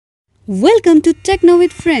Welcome to techno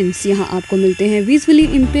with friends. यहाँ आपको मिलते हैं विजुअली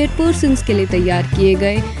इम्पेयर्ड पर्सन्स के लिए तैयार किए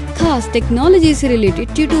गए खास टेक्नोलॉजी से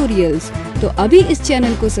रिलेटेड ट्यूटोरियल्स। तो अभी इस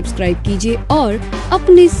चैनल को सब्सक्राइब कीजिए और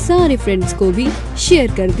अपने सारे फ्रेंड्स को भी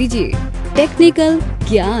शेयर कर दीजिए। टेक्निकल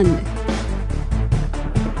ज्ञान।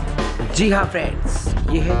 जी हाँ फ्रेंड्स,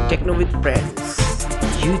 ये है techno with friends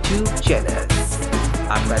YouTube channel.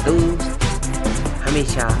 आपका दोस्त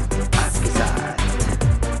हमेशा आपके साथ।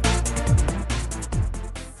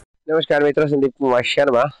 नमस्कार मित्रों, संदीप कुमार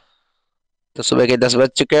शर्मा। तो सुबह के 10 बज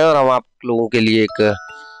चुके हैं और हम आप लोगों के लिए एक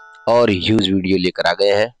और ह्यूज वीडियो लेकर आ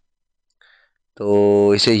गए हैं।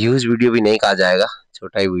 तो इसे ह्यूज वीडियो भी नहीं कहा जाएगा,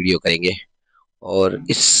 छोटा ही वीडियो करेंगे। और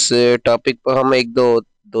इस टॉपिक पर हम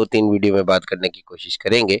दो तीन वीडियो में बात करने की कोशिश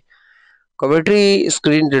करेंगे। कमेंट्री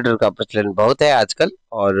स्क्रीन रीडर का प्रचलन बहुत है आजकल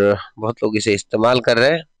और बहुत लोग इसे इस्तेमाल कर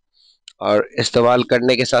रहे हैं। और इस्तेमाल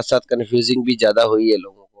करने के साथ साथ कंफ्यूजिंग भी ज़्यादा हुई है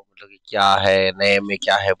लोगों को, मतलब कि क्या है, नए में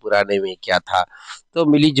क्या है, पुराने में क्या था। तो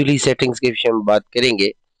मिली जुली सेटिंग्स के विषय में बात करेंगे।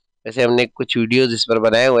 वैसे हमने कुछ वीडियोस इस पर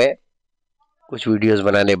बनाए हुए हैं, कुछ वीडियोस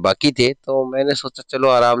बनाने बाकी थे, तो मैंने सोचा चलो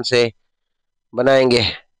आराम से बनाएंगे।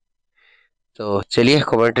 तो चलिए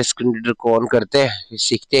कमेंट्री स्क्रीन रीडर को ऑन करते हैं, फिर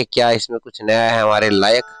सीखते हैं क्या इसमें कुछ नया है हमारे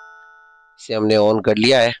लायक। इसे हमने ऑन कर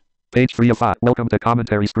लिया है। Page 3 of 5. Welcome to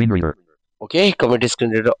commentary screen reader. Okay, commentary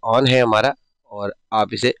screen reader on है हमारा और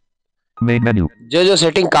आप इसे Main menu. जो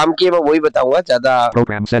सेटिंग काम की है मैं वही बताऊंगा, ज्यादा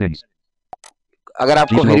Program settings. अगर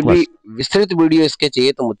आपको Visual फिर भी plus. विस्तृत वीडियो इसके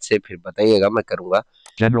चाहिए तो मुझसे फिर बताइएगा, मैं करूंगा।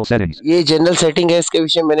 General settings. ये जनरल सेटिंग है, इसके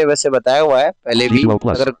विषय मैंने वैसे बताया हुआ है पहले भी। Visual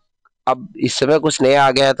plus. अगर अब इस समय कुछ नया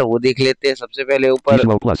आ गया है तो वो देख लेते हैं। सबसे पहले ऊपर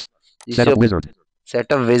Visual plus. Setup wizard.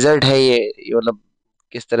 Setup wizard है। ये मतलब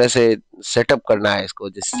किस तरह से सेटअप करना है इसको,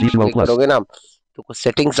 जिस Visual क्लिक plus. करोगे ना तो कुछ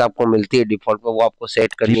सेटिंग्स आपको मिलती है डिफॉल्ट में, वो आपको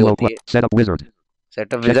सेट करनी Visual होती plus. है। Setup wizard.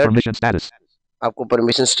 Setup Check wizard, permission status. आपको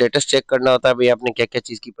परमिशन स्टेटस चेक करना होता है भाई, आपने क्या क्या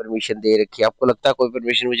चीज की परमिशन दे रखी है। आपको लगता है कोई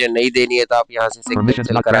परमिशन मुझे नहीं देनी है तो आप यहाँ से Permissions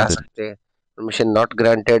कैंसिल not करा granted. सकते हैं। परमिशन नॉट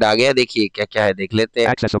ग्रांटेड आ गया, देखिए क्या क्या है, देख लेते हैं।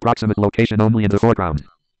 Access approximate location only in the foreground.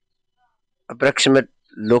 Approximate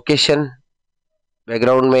location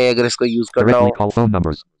background में अगर इसको यूज करना Directly हो। call phone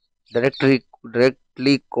numbers.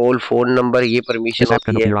 Directly call phone number, ये परमिशन This app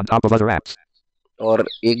can होती है। appear on top of other apps. और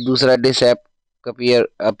एक दूसरा dish app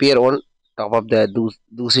appear on top of the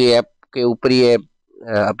दूसरी ऐप के ऊपर ही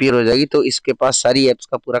अपीयर हो जाएगी, तो इसके पास सारी एप्स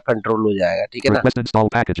का पूरा कंट्रोल हो जाएगा, ठीक है ना। Request install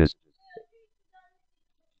packages.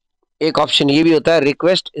 एक ऑप्शन ये भी होता है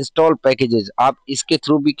रिक्वेस्ट इंस्टॉल पैकेजेस। आप इसके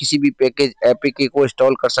थ्रू भी किसी भी पैकेज एपीके को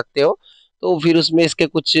इंस्टॉल कर सकते हो, तो फिर उसमें इसके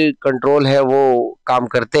कुछ कंट्रोल है वो काम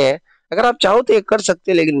करते हैं। अगर आप चाहो तो ये कर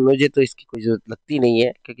सकते हैं, लेकिन मुझे तो इसकी कोई जरूरत लगती नहीं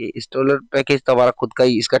है, क्योंकि इंस्टॉलर पैकेज तो हमारा खुद का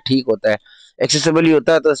ही इसका ठीक होता है, एक्सेसिबल ही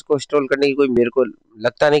होता है। तो इसको इंस्टॉल करने की कोई मेरे को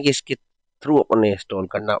लगता नहीं कि इसके थ्रू अपने इंस्टॉल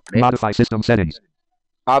करना पड़े। Modify system settings.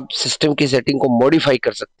 आप सिस्टम की सेटिंग को मॉडिफाई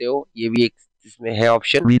कर सकते हो, ये भी एक इसमें है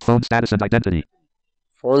option. Read phone status and identity.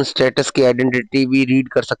 Phone status की आइडेंटिटी भी रीड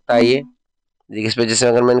कर सकता है ये। देखिए इस पे जैसे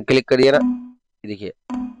अगर मैंने क्लिक कर दिया ना, देखिए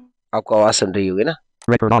आपको आवाज सुन रही होगी ना।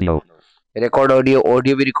 Record audio. रिकॉर्ड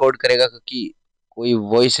ऑडियो भी रिकॉर्ड करेगा, क्योंकि कोई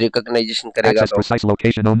वॉइस रिकॉग्नाइजेशन करेगा। Access तो precise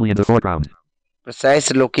location only in the foreground.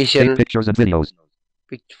 Precise location, Take pictures and videos.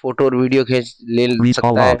 Photo और वीडियो खींच ले Read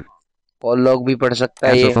call सकता है। log. कॉल लॉग भी पढ़ सकता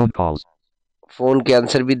है Answer ये। phone calls. फोन के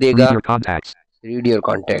आंसर भी Read देगा। your contacts. Read your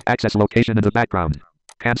contact. Access location in the background.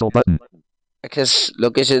 Cancel button. Access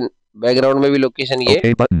location, background में भी लोकेशन ये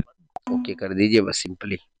OK button. ओके कर दीजिए बस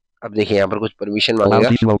सिंपली। अब देखिए यहाँ पर कुछ परमिशन Allow मांगेगा।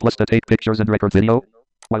 Visual Plus to take pictures and record video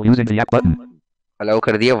while using the app button. Allow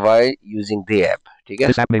कर दिया व्हाइल यूजिंग द ऐप, ठीक है।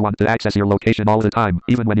 This app may want to access your location all the time,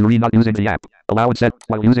 even when you're not using the app. Allow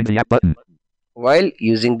instead while using the app button. While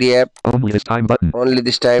using the app, Only this time button. Only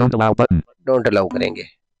this time, Don't allow button. Don't allow करेंगे।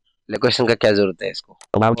 Location का क्या जरूरत है इसको।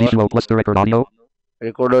 Allow Visual Plus to record audio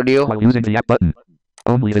record audio, while using the app button.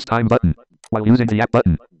 Only this time button. While using the app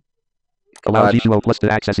button. Allow Visual Plus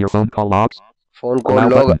to access your phone call logs. Phone call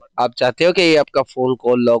log. आप चाहते हो कि ये आपका phone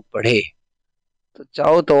call log पढ़े, तो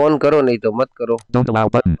चाहो तो ऑन करो, नहीं तो मत करो। Don't allow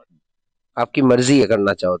button. आपकी मर्जी है,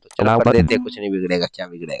 करना चाहो तो चलो Allow कर button. देते हैं, कुछ नहीं बिगड़ेगा, क्या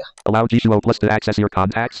बिगड़ेगा। Allow Visual Plus to access your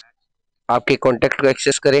contacts. आपके कॉन्टेक्ट को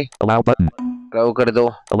एक्सेस करे, Allow button. अलाउ कर दो।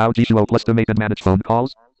 Allow Visual Plus to make and manage phone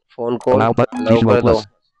calls. Phone call Allow button. Allow Visual कर दो। Plus.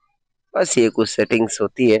 बस ये कुछ सेटिंग्स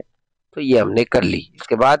होती है, तो ये हमने कर ली।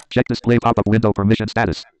 इसके बाद Check display pop-up window permission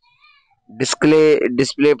status.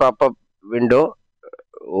 Display popup window,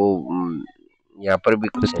 यहाँ पर भी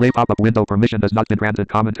कुछ है। Display pop-up window permission has not been granted.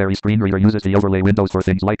 Commentary screen reader uses the overlay windows for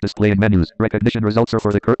things like displaying menus. Recognition results are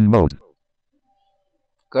for the curtain mode.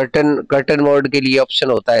 Curtain mode के लिए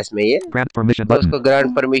option होता है इसमें ये, Grant permission तो button. उसको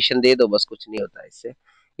grant permission दे दो, बस कुछ नहीं होता है इससे।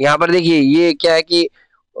 यहाँ पर देखिए ये क्या है कि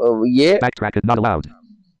ये Backtrack is not allowed.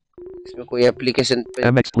 इसमें कोई एप्लीकेशन पे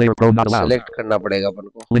MX Player Pro not allowed. Select करना पड़ेगा अपन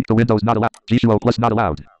को। Link to Windows not allowed. G2O Plus not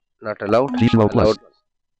allowed. Not allowed, G2O Plus. Allowed,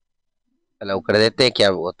 allow कर देते हैं, क्या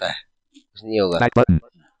होता है, कुछ नहीं होगा। Back button.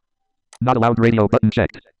 Not allowed radio button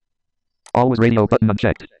checked. Always radio button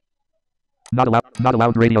unchecked. Not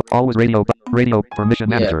allowed radio, always radio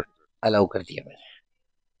permission manager. Allow कर दिया मैंने,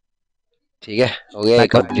 ठीक है, हो गया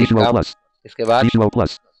Back button. कंप्लीट G2O काम। Plus. इसके बाद G2O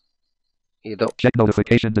Plus. ये तो Check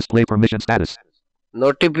notification display permission status.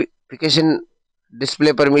 Notification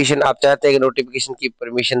display permission, आप चाहते हैं कि नोटिफिकेशन की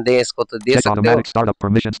परमिशन दें इसको तो दे Check सकते हो। automatic startup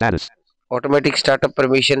permission status. Automatic startup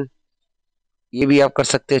permission ये भी आप कर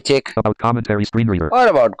सकते हो check. About commentary screen reader. और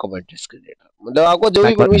अबाउट कमेंट स्क्रीन रीडर, मतलब आपको जो भी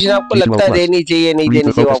Back button. परमिशन आपको G2O लगता है Plus. देनी चाहिए, नहीं Read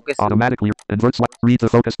देनी the चाहिए, वो focus आपके automatically. Invert select. Read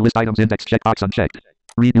the focused list items index checkbox unchecked.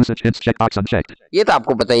 Read usage hints checkbox unchecked. ये तो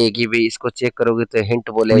आपको पता ही है कि भाई इसको चेक करोगे तो हिंट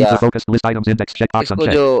Read बोलेगा, the focused list items index checkbox इसको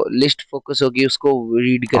unchecked. जो लिस्ट फोकस होगी उसको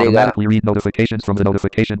रीड करेगा Automatically read notifications from the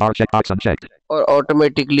notification bar checkbox unchecked. और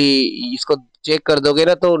ऑटोमेटिकली इसको चेक कर दोगे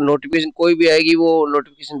ना तो नोटिफिकेशन कोई भी आएगी वो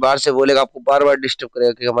नोटिफिकेशन बार से बोलेगा, आपको बार बार डिस्टर्ब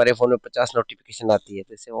करेगा कि हमारे फोन में 50 नोटिफिकेशन आती है,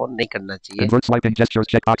 तो इसे ऑन नहीं करना चाहिए। Invert swiping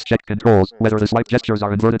gestures checkbox check controls whether the swipe gestures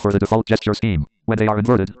are inverted for the default gesture scheme. When they are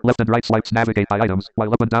inverted, left and right swipes navigate by items,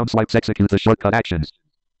 while up and down swipes execute the shortcut actions.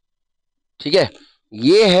 ठीक है,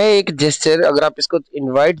 ये है एक gesture. अगर आप इसको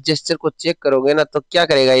invite gesture को check करोगे ना तो क्या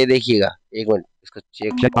करेगा ये देखिएगा, एक मिनट इसको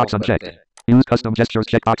check Checkbox unchecked. Use custom gestures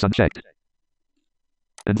checkbox unchecked.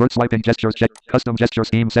 Invert swiping gestures check custom gesture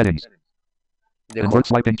scheme settings. देखो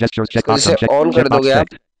Invert swiping gestures इसको checkbox जैसे unchecked. ऑन कर Checkbox दोगे आप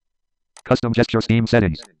checked. Custom gesture scheme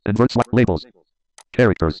settings. Invert swipe labels.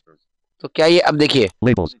 Characters. तो क्या ये अब देखिए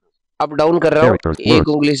Labels. अप डाउन कर रहा हूँ, Characters. एक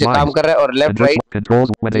Words. उंगली से Lines. काम कर रहा है और left Invert right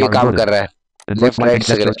controls when they ये are काम inverted. कर रहा है, Invert लेफ्ट राइट swiping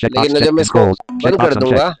से gestures checkbox लेकिन check जब मैं इसको controls. बंद कर Checkbox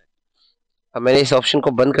दूंगा, unchecked. अब मैंने इस ऑप्शन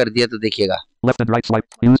को बंद कर दिया तो देखिएगा Left and right swipe.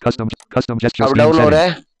 Use custom gesture up scheme down हो रहा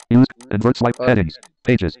settings. है। Use invert swipe और headings.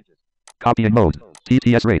 Pages. Copying mode.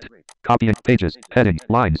 TTS rate. Copying pages. Heading.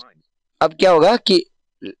 Lines. अब क्या होगा कि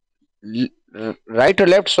राइट और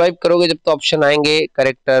लेफ्ट स्वाइप करोगे जब तो ऑप्शन आएंगे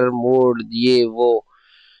करेक्टर मोड ये वो,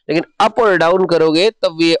 लेकिन अप और डाउन करोगे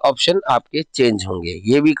तब ये ऑप्शन आपके चेंज होंगे।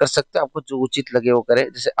 ये भी कर सकते हो, आपको जो उचित लगे वो करें।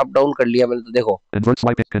 जैसे अप डाउन कर लिया मैंने तो देखो Invert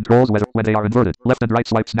swiping controls when they are inverted. Left and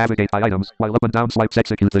right swipes navigate by items, while up and down swipes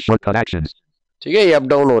execute the shortcut actions. ठीक है, ये अप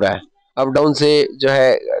डाउन हो रहा है। अप डाउन से जो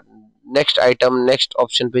है नेक्स्ट आइटम नेक्स्ट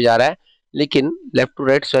ऑप्शन पे जा रहा है, लेकिन left to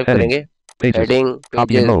right swipe Heading. करेंगे Pages. Heading Copying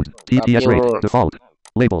pages mode. TTS rate. copying Default.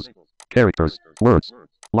 Labels. Characters. Words.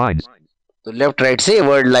 Lines. तो लेफ्ट राइट से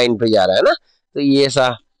वर्ड लाइन पे जा रहा है ना, तो ये ऐसा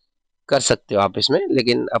कर सकते हो आप इसमें।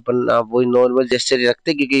 लेकिन अपन आप वही नॉर्मल जेस्चर ही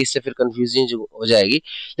रखते क्योंकि इससे फिर कंफ्यूजन हो जाएगी।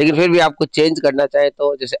 लेकिन फिर भी आपको चेंज करना चाहे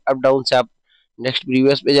तो जैसे अप डाउन से आप नेक्स्ट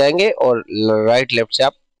प्रीवियस पे जाएंगे और राइट लेफ्ट से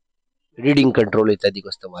आप रीडिंग कंट्रोल इत्यादि को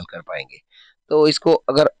इस्तेमाल कर पाएंगे। तो इसको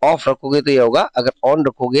अगर ऑफ रखोगे तो ये होगा, अगर ऑन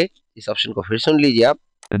रखोगे इस ऑप्शन को फिर सुन लीजिए आप।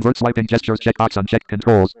 Invert swiping gestures checkbox unchecked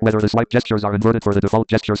controls whether the swipe gestures are inverted for the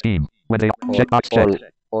default gesture scheme. When they checkbox checked.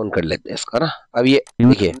 On कर लेते हैं इसका ना। अब ये Use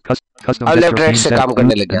देखिए custom अब gesture लेफ्ट राइट scheme से set. काम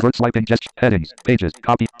करने Use लग गया। invert swiping gesture headings, pages,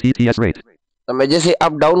 copy, TTS rate. तो मैं जैसे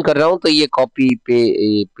अप डाउन कर रहा हूँ तो ये कॉपी पे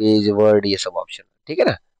पेज वर्ड ये सब ऑप्शन, ठीक है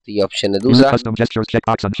ना। तो ये ऑप्शन है Use दूसरा। custom gestures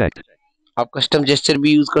checkbox unchecked. आप कस्टम जेस्चर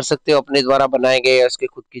भी यूज कर सकते हो अपने द्वारा बनाए गए या उसके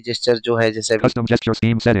खुद की जेस्चर जो है, जैसे Custom gesture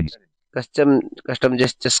scheme settings. Custom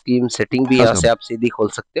gesture scheme setting भी यहाँ से आप सीधी खोल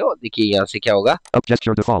सकते हो। देखिए यहाँ से क्या होगा, Up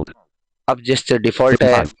gesture default. अब जेस्चर डिफॉल्ट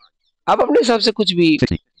है, 55. आप अपने हिसाब से कुछ भी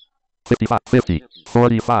 60. 55. 50.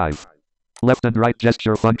 45. Left and right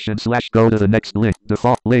gesture function slash go to the next link.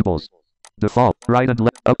 Default labels. Default. Right and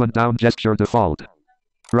left up and down gesture default.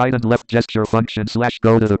 Right and left gesture function slash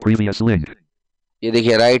go to the previous link. ये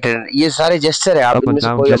देखिए right and ये सारे gesture है, आप Up and इनमें से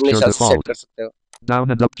down कोई अपने gesture हिसाब से सेट default. कर सकते हो।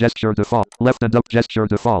 Down and up gesture default. Left and up gesture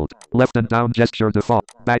default. Left and down gesture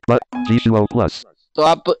default. Back button. G2O plus. तो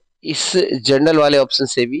आप इस जनरल वाले ऑप्शन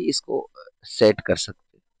से भी इसको सेट कर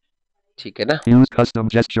सकते हैं, ठीक है ना। Use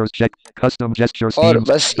custom gestures check. Custom gesture और schemes.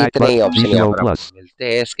 बस Back इतने ही button. ऑप्शन यहाँ G2O पर plus. आपको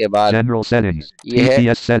मिलते हैं। इसके बाद General settings. ये है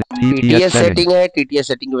TTS set. TTS TTS settings. Setting है। टीटीएस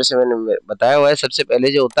सेटिंग वैसे मैंने बताया हुआ है, सबसे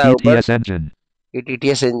पहले जो होता है ऊपर TTS engine. ये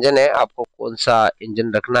टीटीएस इंजन है, आपको कौन सा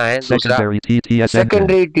इंजन रखना है। दूसरा Secondary TTS engine.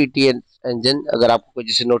 Secondary TTS engine, अगर आपको कोई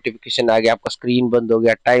जैसे नोटिफिकेशन आ गया, आपका स्क्रीन बंद हो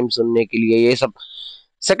गया टाइम सुनने के लिए, ये सब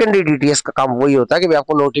सेकेंडरी टीटीएस का काम वही होता है कि भाई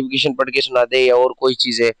आपको नोटिफिकेशन पढ़ के सुना दे या और कोई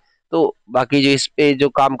चीजें। तो बाकी जो इस पे जो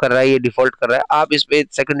काम कर रहा है ये डिफॉल्ट कर रहा है, आप इस पे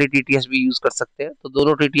सेकेंडरी टीटीएस भी यूज कर सकते हैं। तो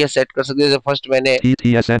दोनों टीटीएस सेट कर सकते हैं। जैसे फर्स्ट मैंने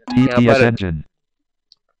TTS पर engine.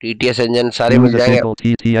 टीटीएस इंजन सारे Use मिल a जाएंगे। single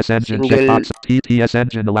TTS engine Single- checkbox. TTS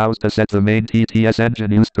engine allows to set the main TTS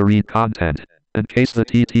engine used to read content. In case the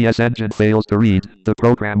TTS engine fails to read, the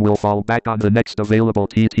program will fall back on the next available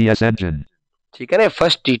TTS engine. ठीक है ना,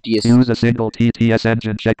 first TTS। Use a single TTS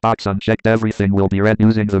engine checkbox unchecked. Everything will be read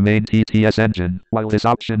using the main TTS engine while this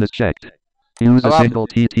option is checked. Use अब a आप single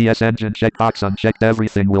TTS engine checkbox unchecked.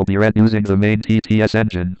 Everything will be read using the main TTS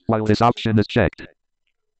engine while this option is checked.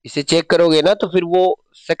 इसे check करोगे ना तो फिर वो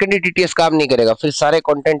secondary TTS काम नहीं करेगा, फिर सारे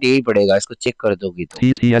कंटेंट यही पड़ेगा, इसको चेक कर दोगी तो।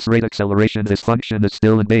 TTS rate acceleration. This function is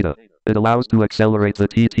still in beta. It allows to accelerate the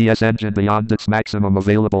TTS engine beyond its maximum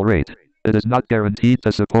available rate. It is not guaranteed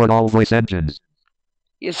to support all voice engines.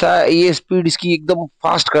 ये speed इसकी एकदम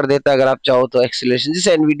fast कर देता है अगर आप चाहो तो, एक्सीलरेशन,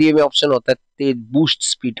 जैसे एनवीडीए में ऑप्शन होता है तेज बूस्ट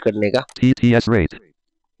स्पीड करने का। TTS rate.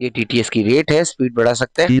 ये TTS की रेट है, स्पीड बढ़ा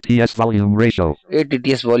सकते हैं। TTS volume ratio. ये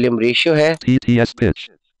TTS वॉल्यूम रेशियो है। TTS pitch.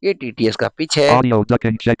 ये TTS का पिच है। Audio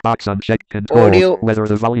ducking checkbox unchecked. Controls Audio whether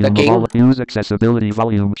the volume ducking. of all. Use accessibility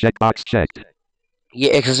volume checkbox checked. ये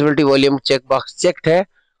accessibility volume check box checked है,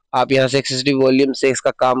 आप यहाँ से एक्सेसिबिलिटी वॉल्यूम से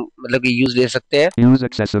इसका काम मतलब कि यूज ले सकते हैं। Use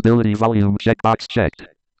accessibility volume checkbox checked.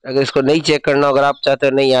 अगर इसको नहीं चेक करना, अगर आप चाहते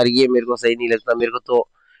हो नहीं यार ये मेरे को सही नहीं लगता, मेरे को तो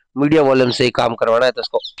मीडिया वॉल्यूम से ही काम करवाना है, तो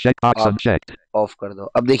इसको Checkbox unchecked. ऑफ कर दो।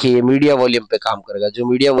 अब देखिए ये मीडिया वॉल्यूम पे काम करेगा, जो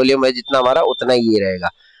मीडिया वॉल्यूम है जितना हमारा उतना ही ये रहेगा।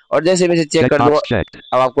 और जैसे मैं इसे चेक कर दूंगा, Checkbox checked.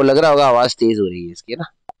 अब आपको लग रहा होगा आवाज तेज हो रही है इसकी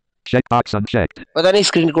ना, Checkbox unchecked. पता नहीं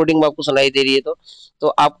स्क्रीन रिकॉर्डिंग में आपको सुनाई दे रही है तो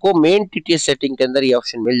आपको मेन TTS सेटिंग के अंदर ये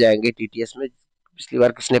ऑप्शन मिल जाएंगे। TTS में पिछली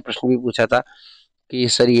बार किसने प्रश्न भी पूछा था कि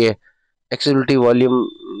सर ये एक्सेसिबिलिटी वॉल्यूम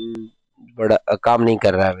बड़ा काम नहीं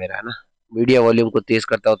कर रहा है मेरा ना, मीडिया वॉल्यूम को तेज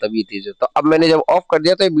करता हो तभी तेज होता। तो अब मैंने जब ऑफ कर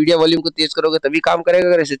दिया तो मीडिया वॉल्यूम को तेज करोगे तभी काम करेगा,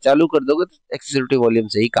 अगर इसे चालू कर दोगे तो एक्सेसिबिलिटी वॉल्यूम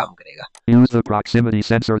से ही काम करेगा। Use the proximity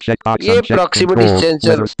sensor checkbox ये unchecked. proximity Controls sensor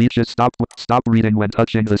whether speech is stop reading when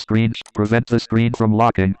touching the screen. Prevent the screen from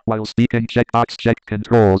locking while speaking. Checkbox checked.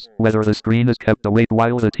 Controls whether the screen is kept awake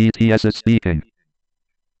while the TTS is speaking.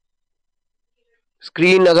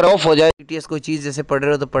 Screen अगर of हो जाए, TTS कोई चीज जैसे पढ़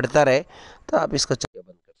रहे हो तो पढ़ता रहे, तो आप इसको बंद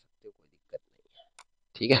कर सकते हो, कोई दिक्कत नहीं है।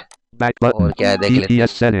 ठीक है, Back button. और क्या है देख लेते हैं।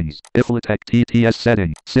 TTS settings. Iflatech TTS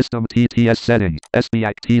settings. System TTS settings.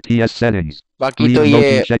 SBAC TTS settings. बाकी Read तो emoji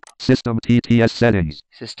ये check. System TTS settings.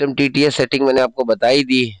 System TTS setting मैंने आपको बताई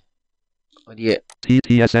दी, और ये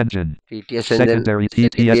TTS engine. TTS engine, Secondary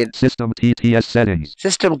TTS. System TTS settings.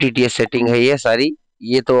 System TTS setting है ये सारी।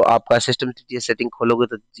 ये तो आपका सिस्टम TTS सेटिंग खोलोगे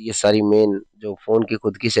तो ये सारी मेन जो फोन की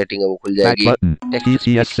खुद की सेटिंग है वो खुल Back जाएगी। button.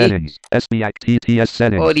 TTS settings. SBAC TTS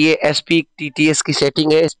settings. और ये SPEAK TTS की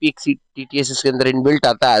सेटिंग है, SPEAK TTS इसके अंदर इनबिल्ट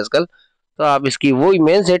आता है आजकल, तो आप इसकी वही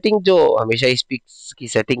मेन सेटिंग जो हमेशा SPEAK की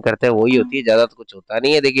सेटिंग करते हैं वही होती है, ज्यादा तो कुछ होता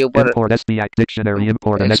नहीं है। देखिए ऊपर Import SBAC dictionary.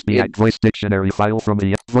 Import an SBAC voice dictionary file from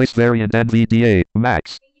the voice variant NVDA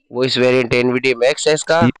Max. Voice variant NVDA max है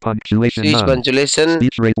इसका। Speech punctuation speech none. पंचुलेशन,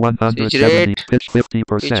 Speech rate speech 170. Rate, Pitch pitch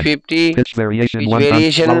 50%. 50, Pitch variation pitch 100.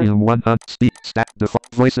 Variation, Volume 100. Speech stat default.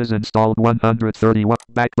 Voices installed 131.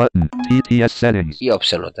 Back button. TTS settings. ये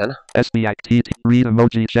option होता है ना। SBAC TT. Read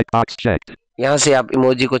emoji checkbox checked. यहाँ से आप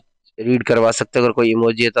emoji को read करवा सकते हो, अगर कोई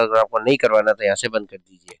इमोजी है तो, अगर आपको नहीं करवाना तो यहाँ से बंद कर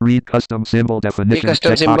दीजिए। Read custom symbol definition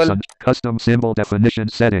custom checkbox symbol. on custom symbol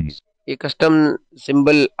definition settings. ये कस्टम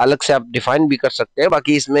सिंबल अलग से आप डिफाइन भी कर सकते हैं,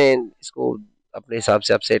 बाकी इसमें इसको अपने हिसाब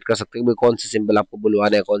से आप सेट कर सकते हैं कौन से सिंबल आपको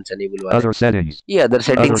बुलवाना है कौन सा नहीं बुलवाना है। Other settings. ये अदर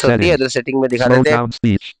सेटिंग्स होती है, अदर सेटिंग में दिखा Slow देते हैं। down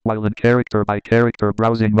speech while in character by character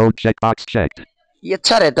browsing mode checkbox checked. ये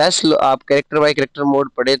अच्छा रहता है, आप कैरेक्टर बाय कैरेक्टर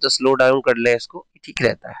मोड पढ़े तो स्लो डाउन कर ले इसको, ठीक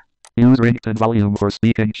रहता है। Use ringtone volume for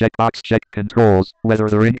speaking checkbox check. Controls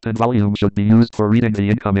whether the ringtone volume should be used for reading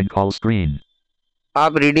the incoming call screen.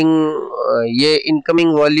 आप रीडिंग, ये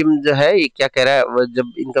इनकमिंग वॉल्यूम जो है ये क्या कह रहा है,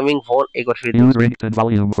 जब इनकमिंग फोन, एक बार फिर Use ringtone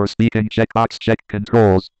volume for speaking checkbox check.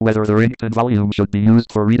 Controls whether the ringtone volume should be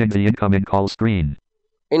used for reading the incoming call screen.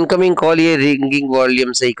 Incoming call ये रिंगिंग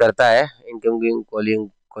वॉल्यूम से ही करता है, इनकमिंग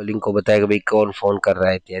कॉलिंग को बताएगा भाई कौन फोन कर रहा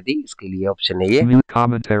है इत्यादि, इसके लिए ऑप्शन है ये। Mute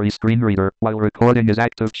commentary screen reader while recording is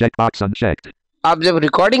active checkbox unchecked. आप जब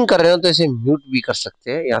रिकॉर्डिंग कर रहे हो तो इसे म्यूट भी कर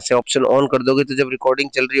सकते हैं, यहाँ से ऑप्शन ऑन कर दोगे तो जब रिकॉर्डिंग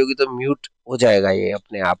चल रही होगी तो म्यूट हो जाएगा ये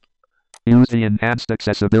अपने आप। Use the enhanced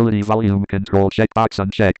accessibility volume control checkbox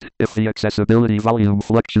unchecked. If the accessibility volume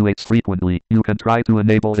fluctuates frequently, you can try to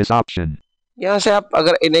enable this option. यहाँ से आप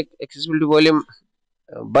अगर एक्सेसिबिलिटी वॉल्यूम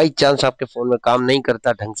बाई चांस आपके फोन में काम नहीं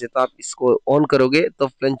करता ढंग से, तो आप इसको ऑन करोगे तो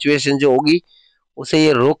फ्लक्चुएशन जो होगी उसे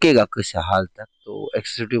ये रोकेगा किसी हाल तक, तो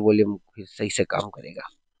एक्सेसिबिलिटी वॉल्यूम सही से काम करेगा।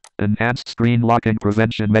 Enhanced screen locking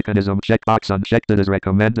prevention mechanism checkbox unchecked. It is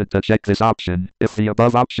recommended to check this option if the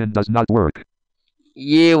above option does not work.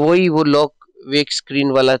 ये वही वो लॉक वेक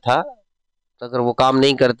स्क्रीन वाला था, तो अगर वो काम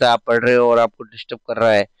नहीं करता, आप पढ़ रहे हो और आपको डिस्टर्ब कर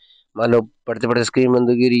रहा है, मान लो पढ़ते पढ़ते स्क्रीन बंद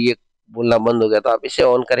हो गई, ये बोलना बंद हो गया, तो आप इसे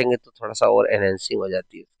ऑन करेंगे तो थोड़ा सा और एनहेंसिंग हो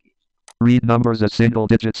जाती है उसकी। Read numbers as single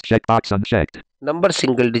digits checkbox unchecked. Number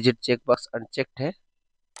single digit check box unchecked है।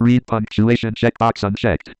 Read punctuation checkbox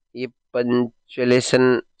unchecked. ये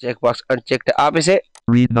एक्चुअलेशन चेकबॉक्स अनचेक्ड, आप इसे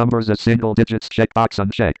Read numbers as single digits checkbox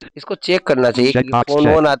unchecked. इसको चेक करना चाहिए क्योंकि Checkbox फोन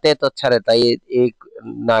check. वोन आते हैं तो अच्छा रहता है, ये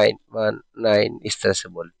 1919 इस तरह से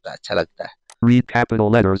बोलता है, अच्छा लगता है। Read capital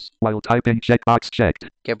letters while typing checkbox checked.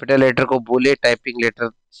 Capital letter को बोले टाइपिंग लेटर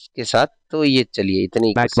के साथ, तो ये चलिए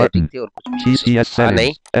इतनी Back सेटिंग button. थी और कुछ विशेष TTS था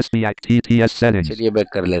नहीं। settings. SBAC TTS settings. चलिए बैक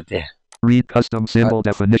कर लेते हैं। Read custom symbol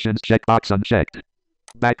definitions checkbox unchecked.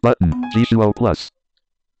 Back button. G2O plus.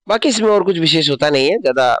 बाकी इसमें और कुछ विशेष होता नहीं है,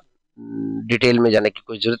 ज्यादा डिटेल में जाने की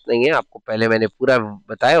कोई जरूरत नहीं है, आपको पहले मैंने पूरा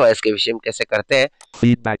बताया हुआ है इसके विषय में कैसे करते हैं।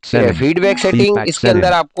 Feedback setting. Feedback setting, Feedback इसके अंदर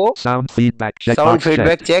setting. आपको Sound feedback sound checkbox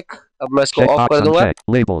feedback checked. Check, अब मैं इसको ऑफ Checkbox कर दूंगा। unchecked.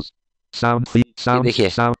 Labels. Sound feed. Sound. देखिए,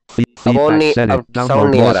 Sound अब ऑन feedback नहीं, setting. अब साउंड Download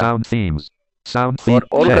नहीं आ more रहा, sound themes. Sound और feed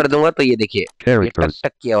ऑन कर checked. दूंगा तो ये देखिए, ये टक Characters.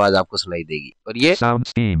 टक की आवाज आपको सुनाई देगी। और ये Sound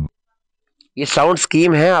scheme. साउंड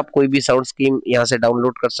स्कीम है, आप कोई भी साउंड स्कीम यहाँ से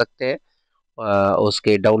डाउनलोड कर सकते हैं,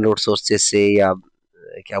 उसके डाउनलोड सोर्सेस से, या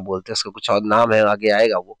क्या बोलते हैं उसका कुछ और नाम है, आगे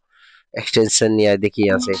आएगा वो एक्सटेंशन, या देखिए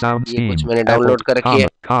यहाँ से Sound ये कुछ scheme. मैंने Apple. डाउनलोड कर रखी है,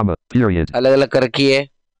 Comma. Period. अलग अलग कर रखी है।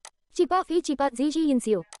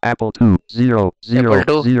 Apple 2 0 0 Apple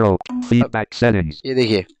 2 0. Feedback settings. ये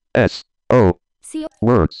देखिए, S O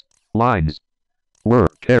words lines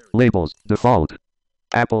labels default.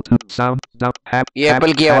 Apple 2 sound down ये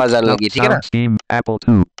एप्पल की आवाज आने लगी, ठीक है ना। sound scheme Apple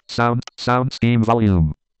 2 sound scheme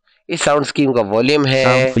volume. इस साउंड स्कीम का वॉल्यूम है,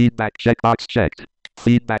 Sound feedback checkbox checked.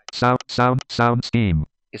 Feedback sound scheme.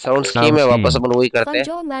 ये साउंड स्कीम है, वापस अपन वही करते हैं,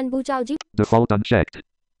 Default unchecked.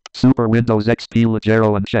 Super Windows XP Legero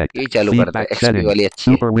unchecked. ये चालू करते हैं। Feedback XP settings. वाली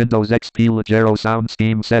अच्छी है। Super Windows XP Legero sound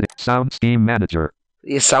scheme setting. Sound scheme manager.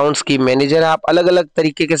 ये साउंड स्कीम मैनेजर है, आप अलग अलग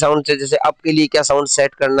तरीके के साउंड से, जैसे अप के लिए क्या साउंड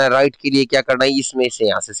सेट करना है, राइट के लिए क्या करना है, इसमें से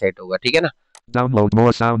यहाँ से सेट होगा, ठीक है ना। Download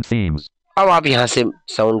more sound themes. अब आप यहाँ से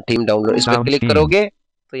साउंड थीम डाउनलोड, इस पर Sound क्लिक scheme. करोगे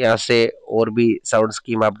तो यहाँ से और भी साउंड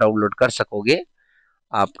स्कीम आप डाउनलोड कर सकोगे,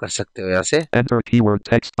 आप कर सकते हो यहाँ से। Enter keyword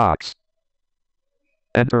text box.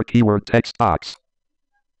 Enter keyword text box.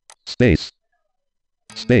 Space.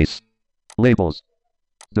 Space. Labels.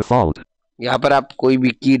 Default. यहाँ पर आप कोई भी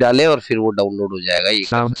की डालें और फिर वो डाउनलोड हो जाएगा, ये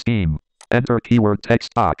Sound scheme. Enter keyword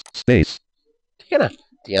text box. Space. ठीक है ना।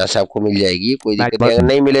 तो यहाँ से आपको मिल जाएगी, कोई Back दिक्कत नहीं, अगर button.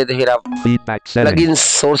 नहीं मिले तो फिर आप Feedback settings. प्लगइन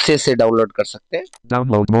सोर्सेस से डाउनलोड कर सकते हैं।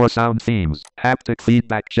 Download more sound themes. Haptic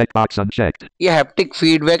feedback checkbox unchecked. ये हैप्टिक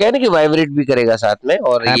फीडबैक है ना, कि वाइब्रेट भी करेगा साथ में,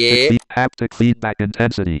 और ये Haptic feedback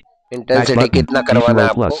intensity. Intensity button. कितना करवाना है Visual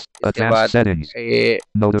आपको। plus. इसके Advanced बाद settings. ये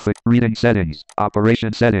Reading settings.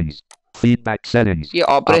 Operation settings. Feedback settings.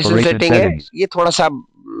 Operation Operation setting है, settings. ये थोड़ा सा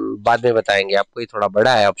बाद में बताएंगे आपको, ये थोड़ा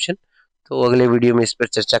बड़ा है ऑप्शन, तो अगले वीडियो में इस पर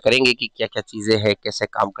चर्चा करेंगे कि क्या क्या चीजें हैं, कैसे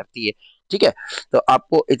काम करती है, ठीक है। तो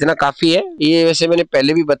आपको इतना काफी है, ये वैसे मैंने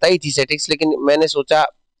पहले भी बताई थी सेटिंग्स, लेकिन मैंने सोचा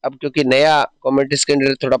अब क्योंकि नया कमेंट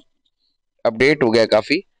स्क्रीन थोड़ा अपडेट हो गया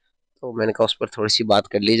काफी, तो मैंने कहा उस पर थोड़ी सी बात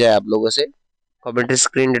कर ली जाए आप लोगों से। Comment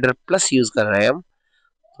screen reader plus use कर रहे हैं हम,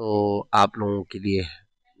 तो आप लोगों के लिए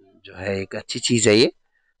जो है एक अच्छी चीज है ये।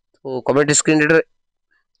 तो कमेंट स्क्रीन रीडर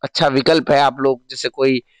अच्छा विकल्प है, आप लोग जैसे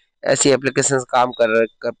कोई ऐसी एप्लीकेशन काम कर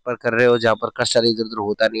रहे हो जहाँ पर कर्सर इधर उधर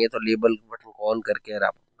होता नहीं है, तो लेबल बटन को ऑन करके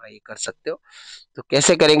आप ये कर सकते हो। तो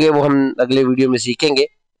कैसे करेंगे वो हम अगले वीडियो में सीखेंगे।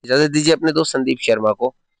 इजाजत दीजिए अपने दोस्त संदीप शर्मा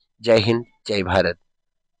को। जय हिंद, जय भारत।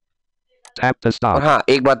 Tap to stop. और हाँ,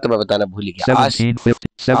 एक बात तो मैं बताना भूल ही गया, आज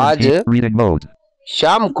 17 reading mode.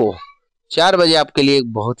 शाम को 4 बजे आपके लिए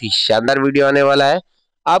एक बहुत ही शानदार वीडियो आने वाला है,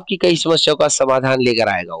 आपकी कई समस्याओं का समाधान लेकर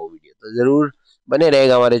आएगा वो वीडियो, तो जरूर बने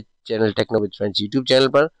रहेगा हमारे channel techno with friends YouTube channel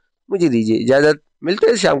पर। मुझे दीजिए इजाजत, मिलते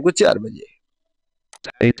हैं शाम को 4 बजे।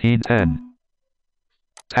 1810.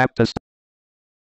 Tap to